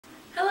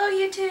Hello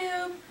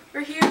YouTube! We're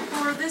here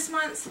for this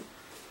month's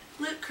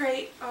Loot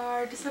Crate,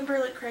 our December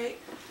Loot Crate.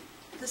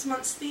 This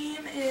month's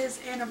theme is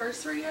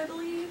Anniversary, I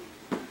believe.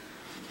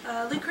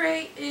 Loot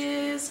Crate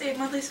is a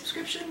monthly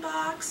subscription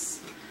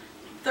box,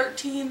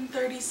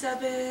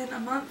 $13.37 a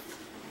month.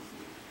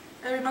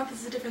 Every month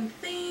is a different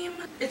theme.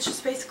 It's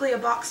just basically a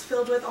box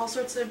filled with all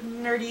sorts of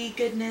nerdy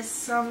goodness.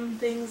 Some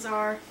things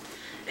are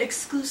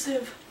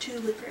exclusive to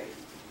Loot Crate.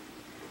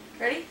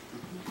 Ready?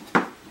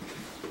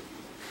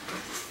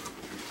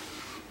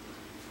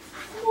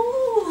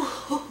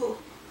 Ooh!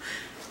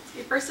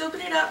 You first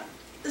open it up.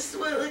 This is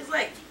what it looks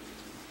like.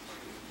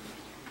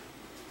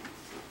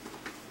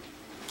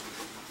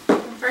 The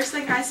first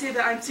thing I see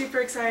that I'm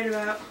super excited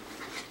about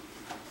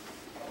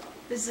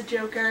is the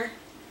Joker.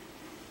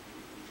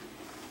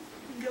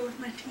 Go with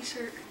my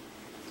t-shirt.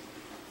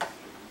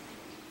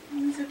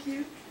 He's so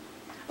cute.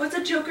 Oh, it's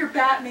a Joker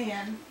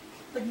Batman,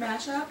 like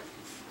mashup.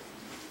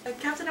 A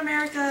Captain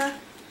America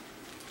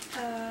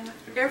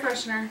air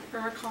freshener for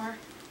our car.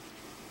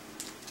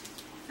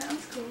 That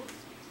one's cool.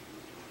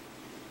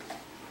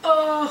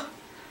 Oh,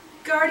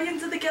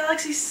 Guardians of the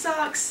Galaxy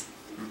socks.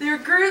 They're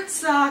Groot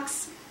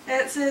socks.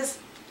 And it says,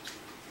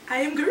 "I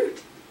am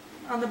Groot"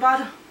 on the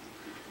bottom.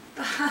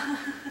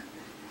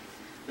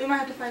 We might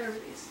have to fight over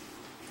these.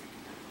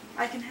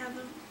 I can have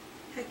them.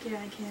 Heck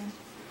yeah, I can.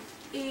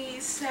 A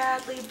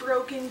sadly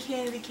broken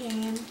candy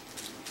cane.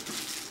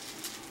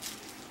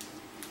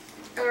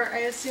 Or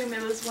I assume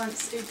it was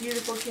once a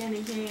beautiful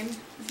candy cane.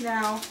 It's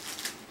now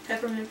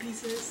peppermint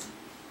pieces.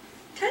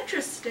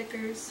 Tetris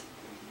stickers.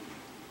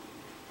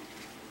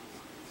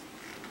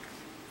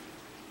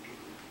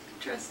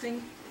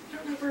 Interesting. I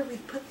don't know where we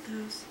put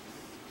those.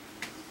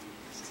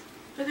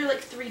 But they're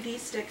like 3D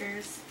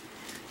stickers.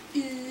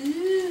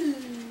 Ooh.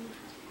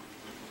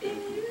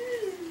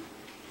 Ooh.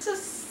 It's a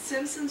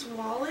Simpsons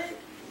wallet.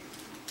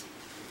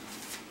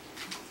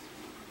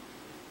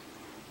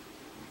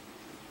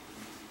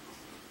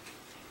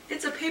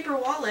 It's a paper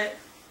wallet.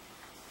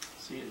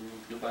 See it,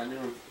 go buy a new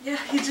one. Yeah,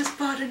 he just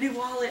bought a new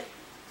wallet.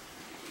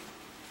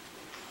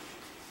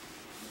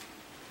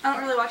 I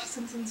don't really watch The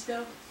Simpsons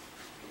though.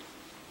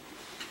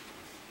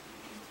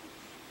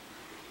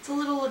 It's a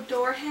little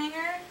door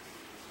hanger.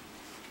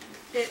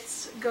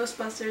 It's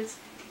Ghostbusters.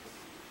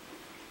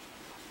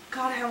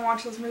 God, I haven't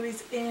watched those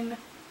movies in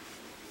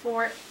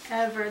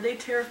forever. They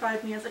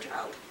terrified me as a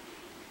child.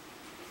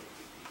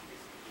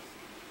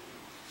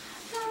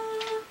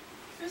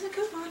 There's a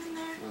coupon in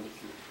there.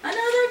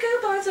 Another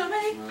coupon, so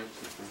many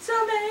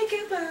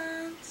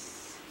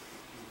coupons.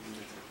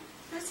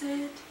 That's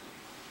it.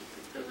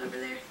 Goes over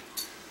there.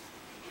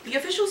 The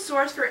official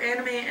source for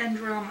anime and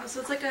drama.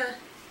 So it's like a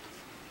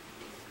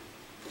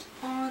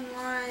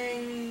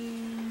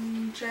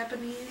online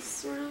Japanese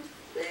sort of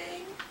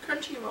thing.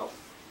 Crunchyroll.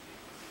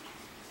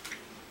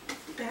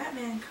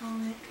 Batman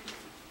comic.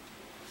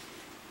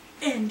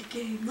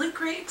 Endgame. Loot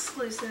Crate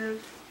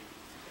exclusive.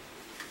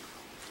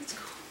 It's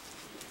cool.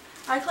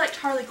 I collect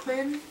Harley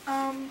Quinn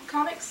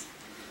comics,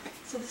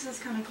 so this is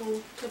kind of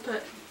cool to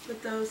put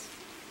with those.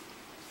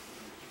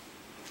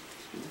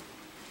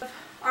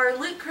 Our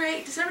Loot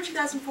Crate December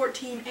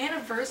 2014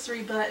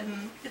 anniversary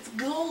button. It's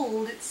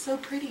gold. It's so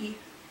pretty.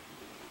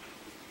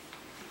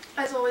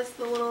 As always,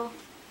 the little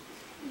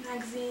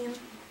magazine.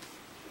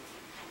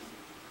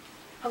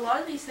 A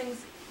lot of these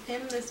things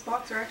in this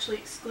box are actually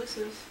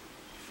exclusive.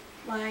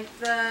 Like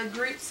the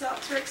Groot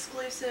socks are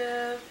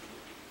exclusive.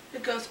 The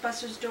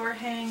Ghostbusters door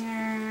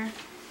hanger,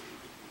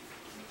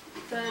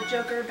 the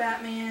Joker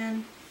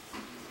Batman,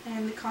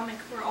 and the comic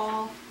were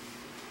all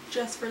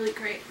just for Loot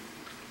Crate.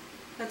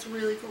 That's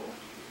really cool.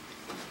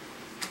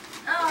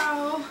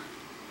 Oh!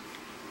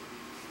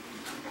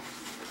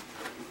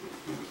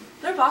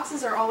 Their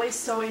boxes are always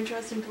so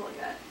interesting to look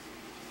at.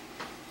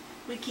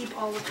 We keep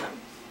all of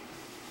them.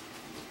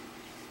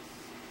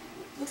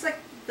 Looks like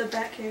the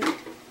Batcave.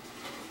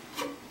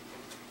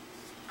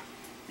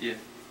 Yeah.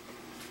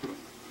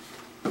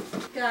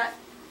 Got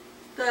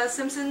the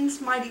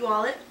Simpsons Mighty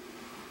Wallet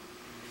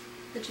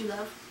that you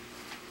love.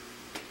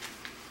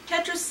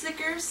 Tetris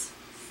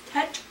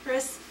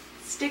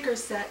sticker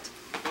set.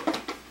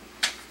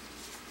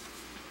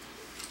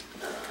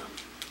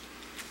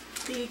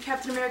 The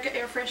Captain America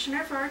air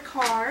freshener for our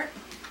car.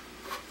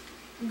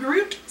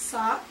 Groot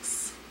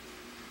socks.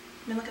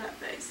 I mean, look at that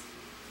face.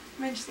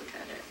 I mean, just look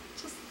at it.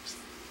 Just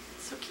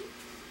so cute.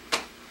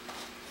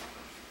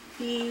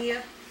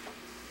 The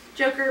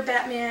Joker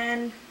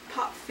Batman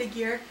pop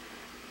figure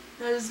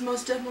that is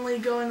most definitely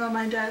going on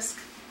my desk.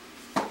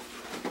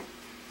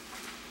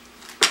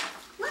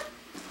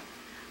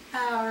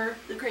 Our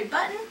Loot Crate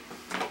button,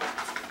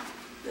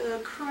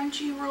 the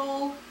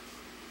Crunchyroll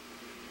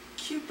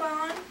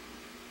coupon,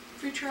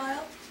 free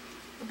trial,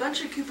 a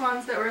bunch of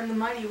coupons that were in the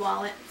Mighty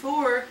Wallet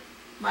for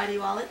Mighty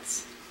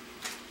Wallets,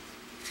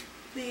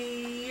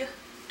 the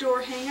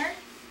door hanger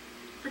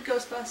for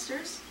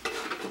Ghostbusters,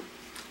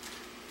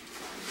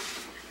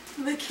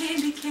 the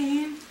candy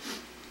cane,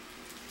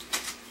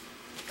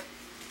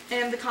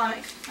 and the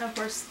comic, and of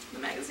course the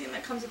magazine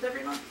that comes with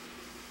every month.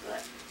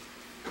 But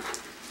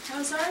that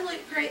was our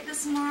Loot Crate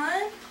this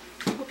month.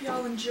 Hope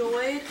y'all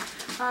enjoyed.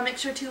 Make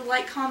sure to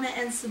like, comment,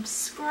 and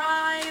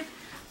subscribe.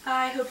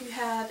 I hope you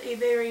have a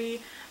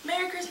very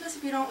Merry Christmas.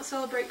 If you don't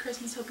celebrate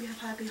Christmas, hope you have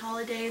happy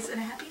holidays and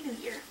a Happy New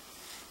Year.